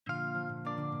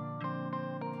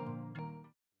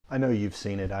I know you've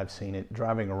seen it, I've seen it.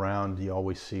 Driving around, you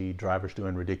always see drivers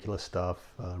doing ridiculous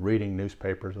stuff, reading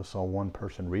newspapers. I saw one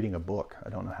person reading a book. I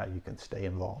don't know how you can stay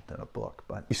involved in a book,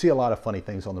 but you see a lot of funny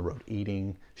things on the road.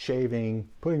 Eating, shaving,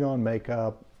 putting on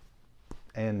makeup,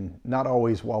 and not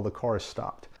always while the car is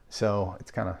stopped. So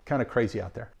it's kind of crazy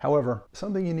out there. However,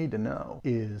 something you need to know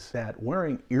is that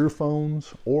wearing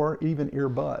earphones or even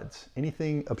earbuds,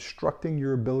 anything obstructing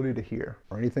your ability to hear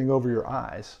or anything over your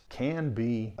eyes can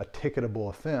be a ticketable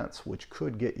offense, which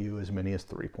could get you as many as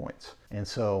 3 points. And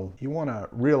so you want to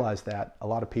realize that a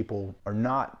lot of people are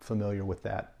not familiar with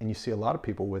that. And you see a lot of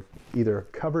people with either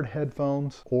covered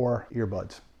headphones or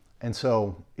earbuds. And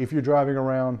so if you're driving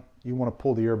around, you want to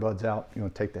pull the earbuds out, you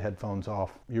want to take the headphones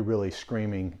off, you're really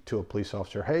screaming to a police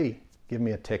officer, hey, give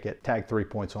me a ticket, tag 3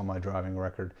 points on my driving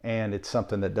record. And it's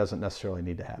something that doesn't necessarily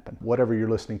need to happen. Whatever you're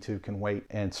listening to can wait.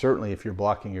 And certainly if you're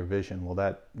blocking your vision, well,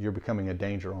 that you're becoming a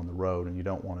danger on the road, and you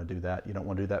don't want to do that. You don't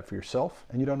want to do that for yourself,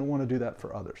 and you don't want to do that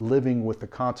for others. Living with the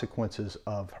consequences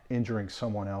of injuring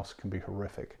someone else can be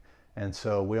horrific. And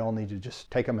so we all need to just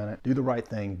take a minute, do the right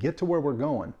thing, get to where we're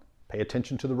going. Pay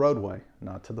attention to the roadway,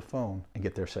 not to the phone, and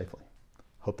get there safely.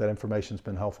 Hope that information's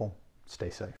been helpful. Stay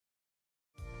safe.